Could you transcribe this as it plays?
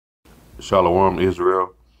Shalom,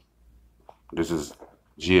 Israel. This is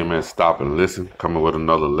GMS Stop and Listen, coming with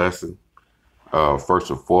another lesson.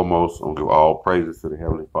 First and foremost, I'm going to give all praises to the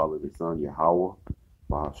Heavenly Father, the Son, Yahweh,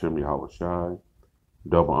 Bahashem Yahweh Shai.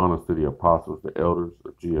 Double honors to the apostles, the elders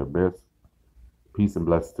of GMS. Peace and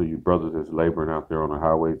blessings to you brothers that's laboring out there on the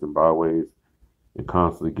highways and byways and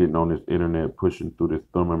constantly getting on this internet, pushing through this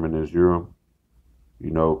Thummim and this Urim,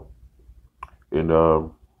 you know. And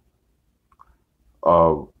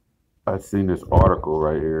I seen this article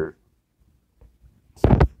right here.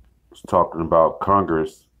 It's talking about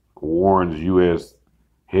Congress warns U.S.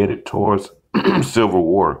 headed towards civil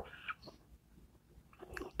war.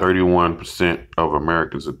 31% of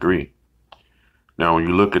Americans agree. Now, when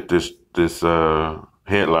you look at this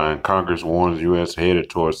headline, Congress warns U.S. headed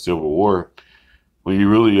towards civil war. When you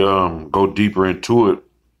really go deeper into it,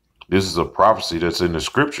 this is a prophecy that's in the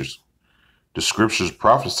scriptures. The scriptures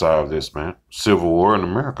prophesy of this, man. Civil war in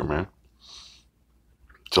America, man.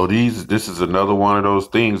 So this is another one of those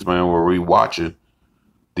things, man, where we watching.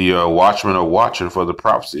 The watchmen are watching for the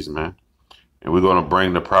prophecies, man. And we're going to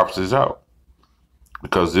bring the prophecies out.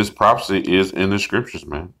 Because this prophecy is in the scriptures,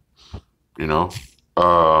 man. You know,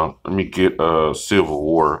 let me get civil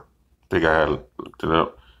war. I think I had looked it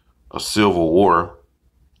up. A civil war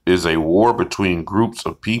is a war between groups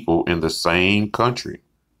of people in the same country.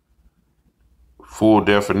 Full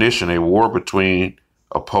definition, a war between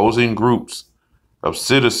opposing groups of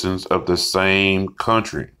citizens of the same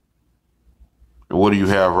country. And what do you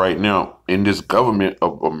have right now in this government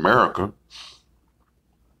of America?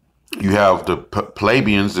 You have the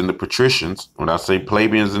plebeians and the patricians. When I say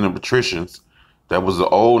plebeians and the patricians, that was the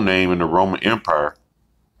old name in the Roman Empire,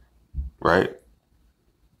 right?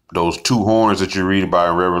 Those two horns that you read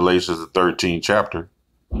about in Revelations, the 13th chapter,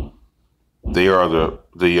 they are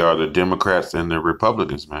the Democrats and the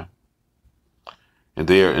Republicans, man. And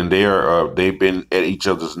they've been at each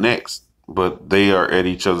other's necks, but they are at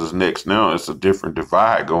each other's necks now. It's a different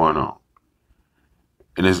divide going on.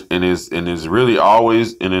 And it's really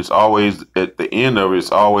always, and it's always at the end of it,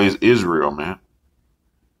 it's always Israel, man.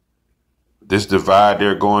 This divide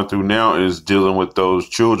they're going through now is dealing with those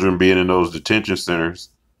children being in those detention centers,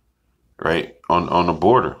 right, on the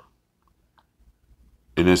border.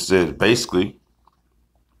 And it says basically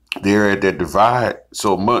they're at that divide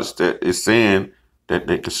so much that it's saying that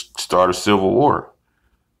they could start a civil war.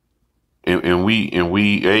 And we,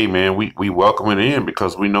 hey man, we welcome it in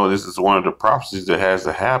because we know this is one of the prophecies that has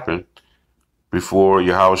to happen before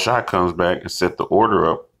Yahweh Shai comes back and set the order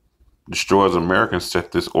up, destroys Americans,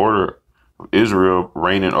 set this order of Israel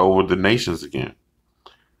reigning over the nations again.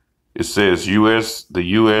 It says the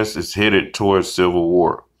U.S. is headed towards civil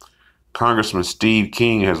war. Congressman Steve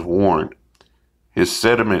King has warned. His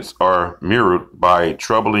sentiments are mirrored by a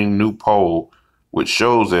troubling new poll, which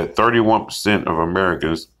shows that 31% of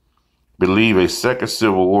Americans believe a second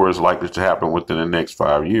civil war is likely to happen within the next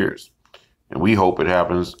 5 years. And we hope it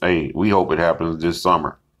happens. Hey, we hope it happens this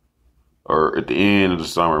summer or at the end of the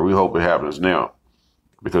summer. We hope it happens now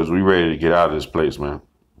because we're ready to get out of this place, man.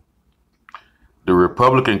 The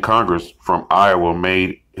Republican Congress from Iowa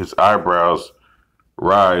made his eyebrow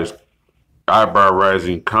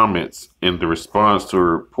rising comments in the response to a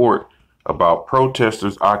report about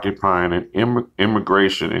protesters occupying an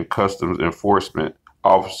immigration and customs enforcement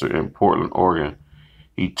officer in Portland, Oregon.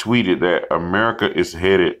 He tweeted that America is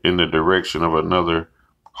headed in the direction of another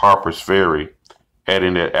Harper's Ferry,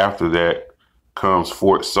 adding that after that comes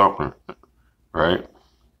Fort Sumter, right?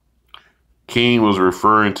 King was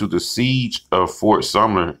referring to the siege of Fort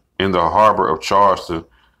Sumter in the harbor of Charleston,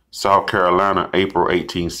 South Carolina, April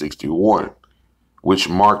 1861, which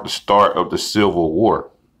marked the start of the Civil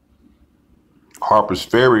War. Harper's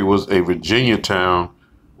Ferry was a Virginia town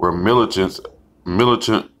where militant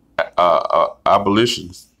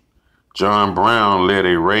abolitionists John Brown led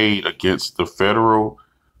a raid against the Federal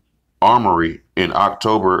Armory in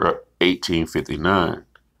October of 1859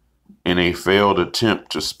 in a failed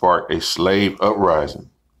attempt to spark a slave uprising.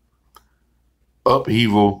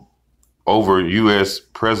 Upheaval over U.S.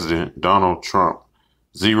 President Donald Trump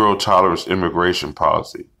zero tolerance immigration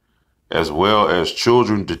policy, as well as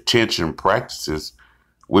children detention practices,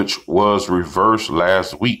 which was reversed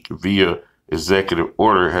last week via executive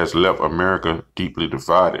order, has left America deeply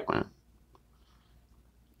divided, man.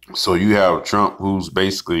 So you have Trump, who's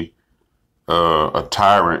basically a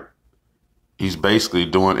tyrant. He's basically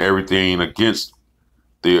doing everything against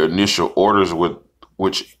the initial orders with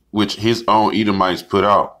which his own Edomites put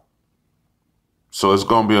out. So it's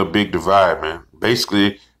going to be a big divide, man.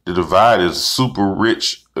 Basically, the divide is super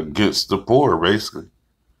rich against the poor, basically.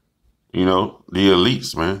 You know, the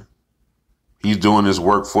elites, man. He's doing this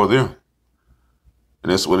work for them.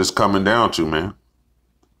 And that's what it's coming down to, man.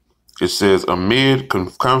 It says, amid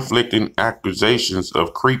conflicting accusations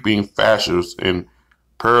of creeping fascists and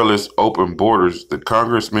perilous open borders, the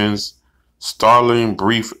congressman's startling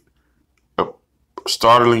brief uh,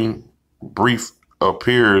 startling brief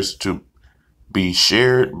appears to be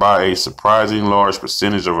shared by a surprising large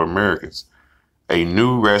percentage of Americans. A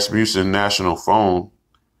new Rasmussen National Phone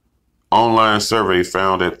online survey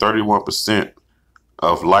found that 31%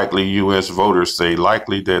 of likely U.S. voters say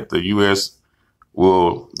likely that the U.S.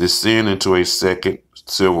 will descend into a second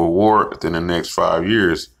civil war within the next 5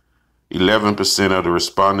 years. 11% of the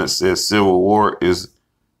respondents said civil war is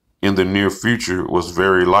in the near future was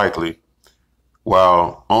very likely,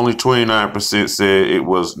 while only 29% said it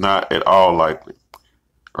was not at all likely.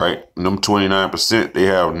 Right? And them 29%, they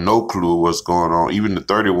have no clue what's going on. Even the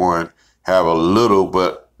 31 have a little,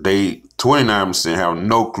 but 29% have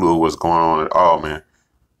no clue what's going on at all, man.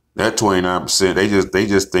 That 29%, they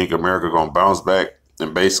just think America gonna bounce back,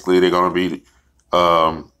 and basically they're gonna be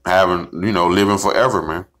having, living forever,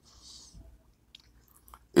 man.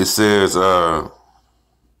 It says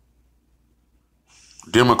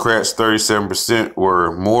Democrats 37%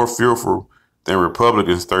 were more fearful than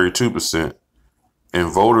Republicans 32%, and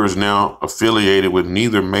voters now affiliated with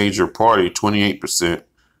neither major party 28%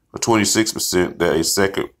 or 26% that a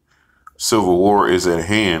second civil war is at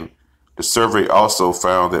hand. The survey also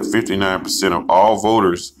found that 59% of all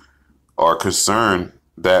voters are concerned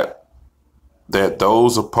that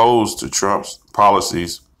those opposed to Trump's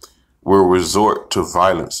policies will resort to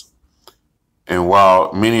violence. And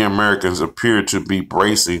while many Americans appear to be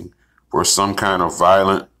bracing for some kind of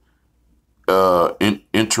violent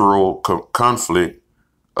internal conflict,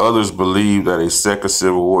 others believe that a second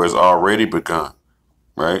civil war has already begun,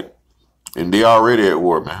 right? And they already at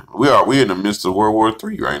war, man. We in the midst of World War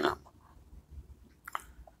III right now.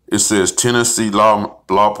 It says Tennessee law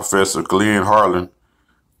professor Glenn Harlan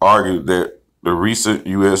argued that the recent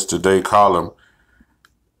U.S. Today column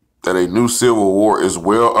that a new civil war is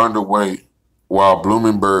well underway, while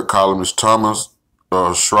Bloomberg columnist Thomas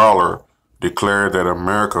Schrawler declared that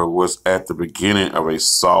America was at the beginning of a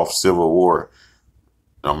soft civil war.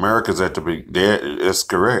 America's at the beginning. That's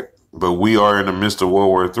correct. But we are in the midst of World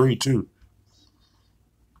War III, too.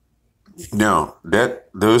 Now,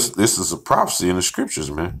 this is a prophecy in the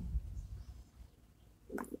scriptures, man.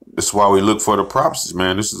 That's why we look for the prophecies,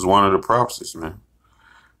 man. This is one of the prophecies, man.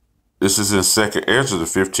 This is in 2nd Ezra, the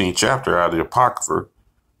 15th chapter out of the Apocrypha,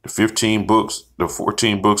 the 15 books, the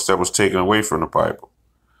 14 books that was taken away from the Bible,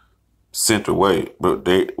 sent away, but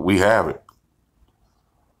we have it.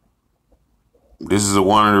 This is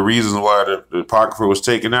one of the reasons why the Apocrypha was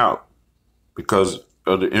taken out, because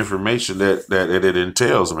of the information that it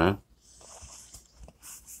entails, man.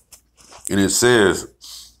 And it says,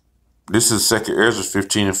 this is 2nd Ezra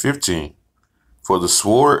 15 and 15. For the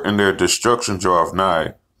sword and their destruction draweth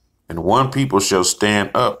nigh, and one people shall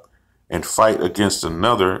stand up and fight against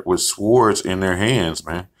another with swords in their hands,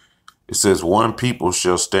 man. It says one people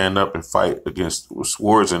shall stand up and fight with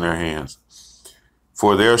swords in their hands.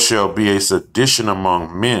 For there shall be a sedition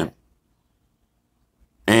among men,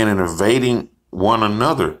 and an invading one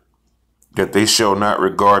another, that they shall not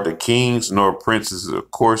regard the kings nor princes the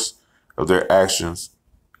course of their actions,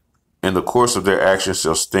 and the course of their actions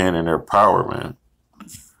shall stand in their power, man.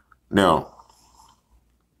 Now,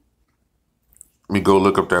 let me go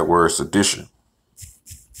look up that word sedition.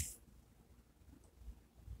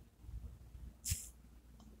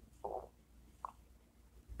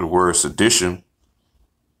 The word sedition,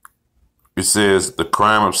 it says the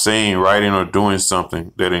crime of saying, writing, or doing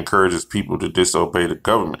something that encourages people to disobey the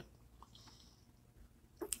government.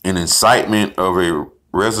 An incitement of a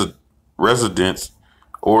residence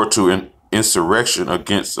or to an insurrection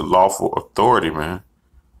against the lawful authority, man.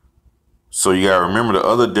 So you gotta remember the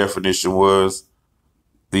other definition was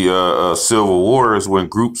the civil war is when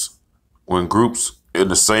groups in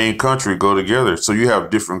the same country go together. So you have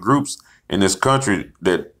different groups in this country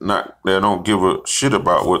that don't give a shit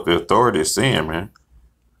about what the authority is saying, man.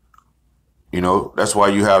 That's why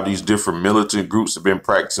you have these different militant groups that have been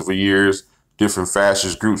practicing for years, different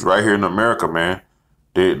fascist groups right here in America, man.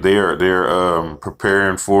 They're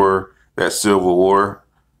preparing for that civil war.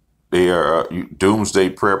 They are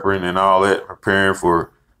doomsday prepping and all that, preparing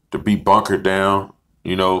to be bunkered down,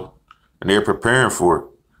 and they're preparing for it.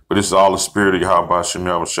 But it's all the spirit of Yahweh Shem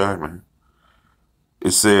Yahushai, man.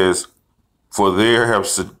 It says, For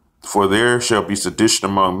there shall be sedition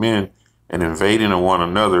among men, and invading of one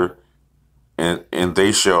another, and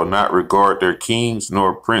they shall not regard their kings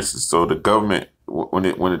nor princes. So the government,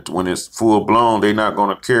 when it's full blown, they're not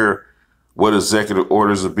going to care what executive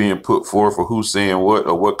orders are being put forth, or who's saying what,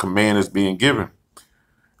 or what command is being given.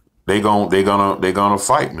 They're gonna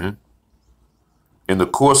fight, man. In the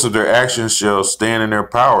course of their actions shall stand in their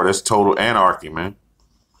power. That's total anarchy, man.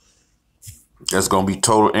 That's gonna be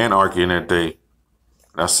total anarchy in that day.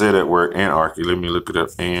 And I said that word anarchy. Let me look it up.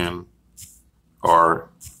 Anarchy.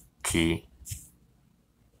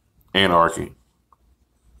 Anarchy.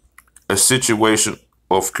 A situation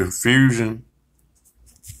of confusion.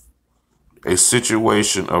 A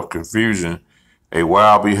situation of confusion. A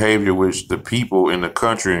wild behavior which the people in the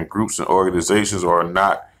country and groups and organizations are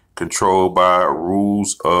not controlled by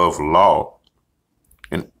rules of law.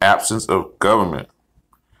 An absence of government.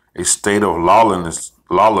 A state of lawlessness,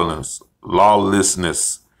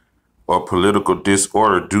 or political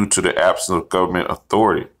disorder due to the absence of government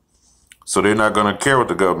authority. So they're not going to care what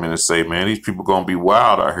the government is saying, man. These people going to be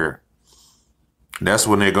wild out here. That's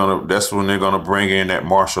when they're gonna bring in that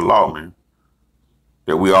martial law, man,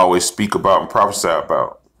 that we always speak about and prophesy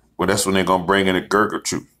about. Well, that's when they're gonna bring in the Gurkha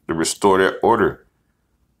troops to restore that order,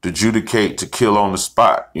 to adjudicate, to kill on the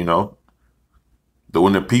spot. You know,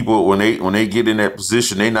 when the people when they get in that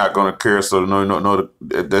position, they're not gonna care. So no,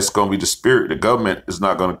 that's gonna be the spirit. The government is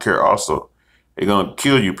not gonna care. Also, they're gonna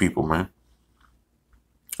kill you people, man.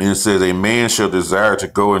 And it says, a man shall desire to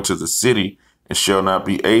go into the city and shall not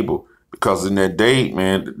be able. Because in that day,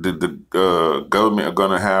 man, the government are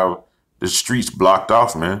going to have the streets blocked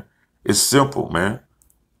off, man. It's simple, man.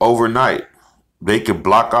 Overnight, they can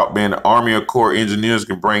block out, man. The Army or Corps engineers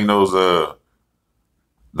can bring those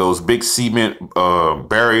big cement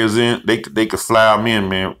barriers in. They could fly them in,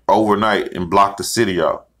 man, overnight and block the city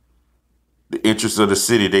out. The entrance of the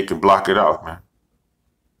city, they can block it off, man.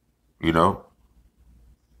 You know?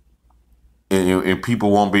 And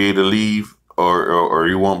people won't be able to leave. Or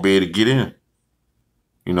you won't be able to get in.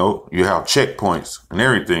 You know, you have checkpoints and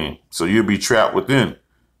everything, so you'll be trapped within.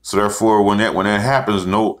 So therefore, when that happens,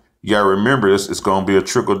 you gotta remember this. It's gonna be a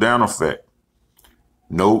trickle down effect.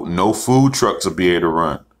 No food trucks will be able to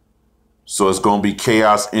run. So it's gonna be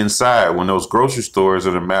chaos inside when those grocery stores,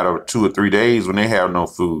 in a matter of 2 or 3 days, when they have no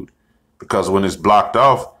food, because when it's blocked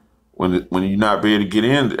off, when you're not be able to get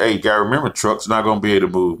in, hey, you gotta remember, trucks not gonna be able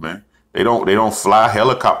to move, man. They don't fly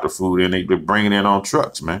helicopter food in. They bring it in on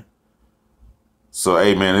trucks, man. So,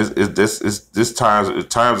 hey, man, this times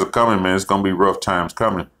are coming, man. It's gonna be rough times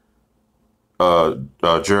coming.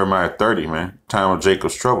 Jeremiah 30, man. Time of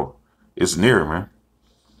Jacob's trouble. It's near, man.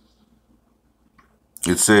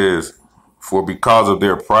 It says, for because of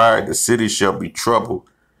their pride, the city shall be troubled,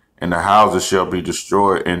 and the houses shall be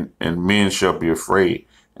destroyed, and men shall be afraid.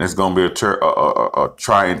 And it's gonna be a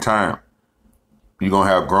trying time. You're going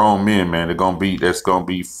to have grown men, man, that's going to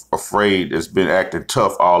be afraid, that's been acting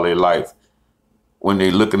tough all their life. When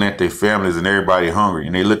they looking at their families and everybody hungry,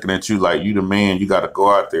 and they looking at you like you the man, you got to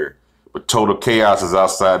go out there. But total chaos is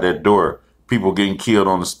outside that door. People getting killed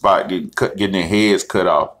on the spot, getting their heads cut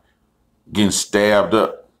off, getting stabbed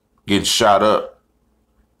up, getting shot up.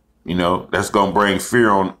 You know, that's going to bring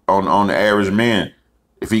fear on the average man.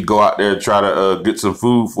 If he go out there and try to get some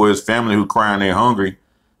food for his family who crying they're hungry,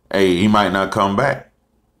 hey, he might not come back.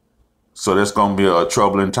 So that's going to be a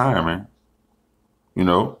troubling time, man. You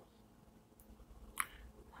know,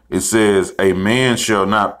 it says, a man shall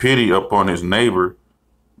not pity upon his neighbor,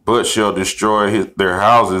 but shall destroy their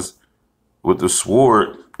houses with the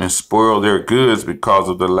sword and spoil their goods because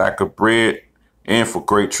of the lack of bread and for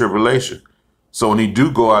great tribulation. So when he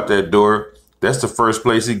do go out that door, that's the first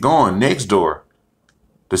place he going, next door,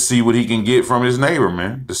 to see what he can get from his neighbor,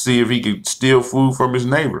 man, to see if he can steal food from his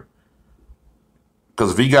neighbor.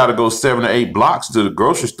 Because if he got to go 7 or 8 blocks to the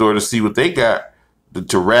grocery store to see what they got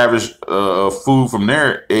to ravish food from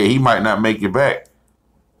there, he might not make it back.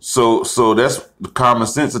 So that's the common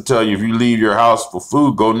sense to tell you, if you leave your house for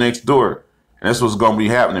food, go next door. And that's what's going to be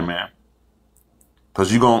happening, man. Because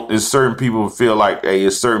there's certain people who feel like, hey,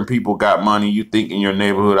 it's certain people got money. You think in your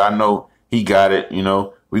neighborhood, I know he got it. You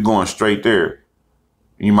know, we going straight there.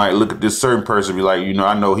 You might look at this certain person and be like, you know,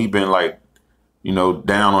 I know he been like, you know,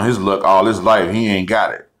 down on his luck all his life. He ain't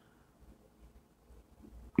got it.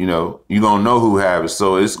 You know, you going to know who have it.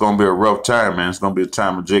 So it's going to be a rough time, man. It's going to be a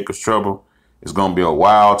time of Jacob's trouble. It's going to be a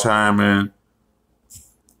wild time, man.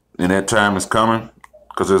 And that time is coming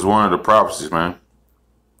because it's one of the prophecies, man.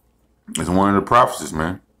 It's one of the prophecies,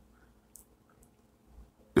 man.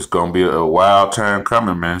 It's going to be a wild time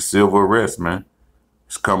coming, man. Civil unrest, man.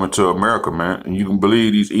 It's coming to America, man. And you can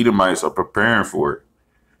believe these Edomites are preparing for it.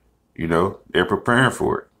 You know, they're preparing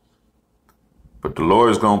for it. But the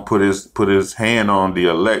Lord is going to put his hand on the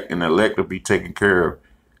elect, and the elect will be taken care of.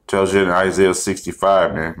 Tells you in Isaiah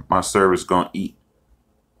 65, man, my servant's going to eat.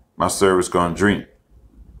 My servant's going to drink.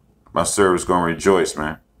 My servant's going to rejoice,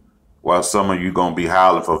 man. While some of you going to be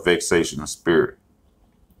howling for vexation of spirit.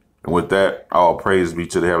 And with that, all praise be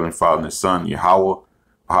to the Heavenly Father and His Son, Yahweh,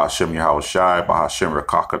 Bahashem Yahweh Shai, Bahashem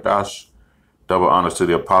Rakakadash. Double honors to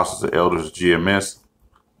the apostles and elders of GMS.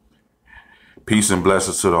 Peace and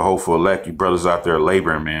blessings to the hopeful elect. You brothers out there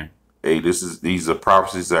laboring, man. Hey, these are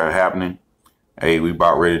prophecies that are happening. Hey, we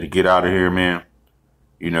about ready to get out of here, man.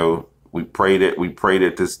 You know, we pray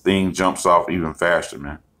that this thing jumps off even faster,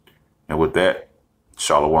 man. And with that,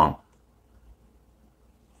 Shalom.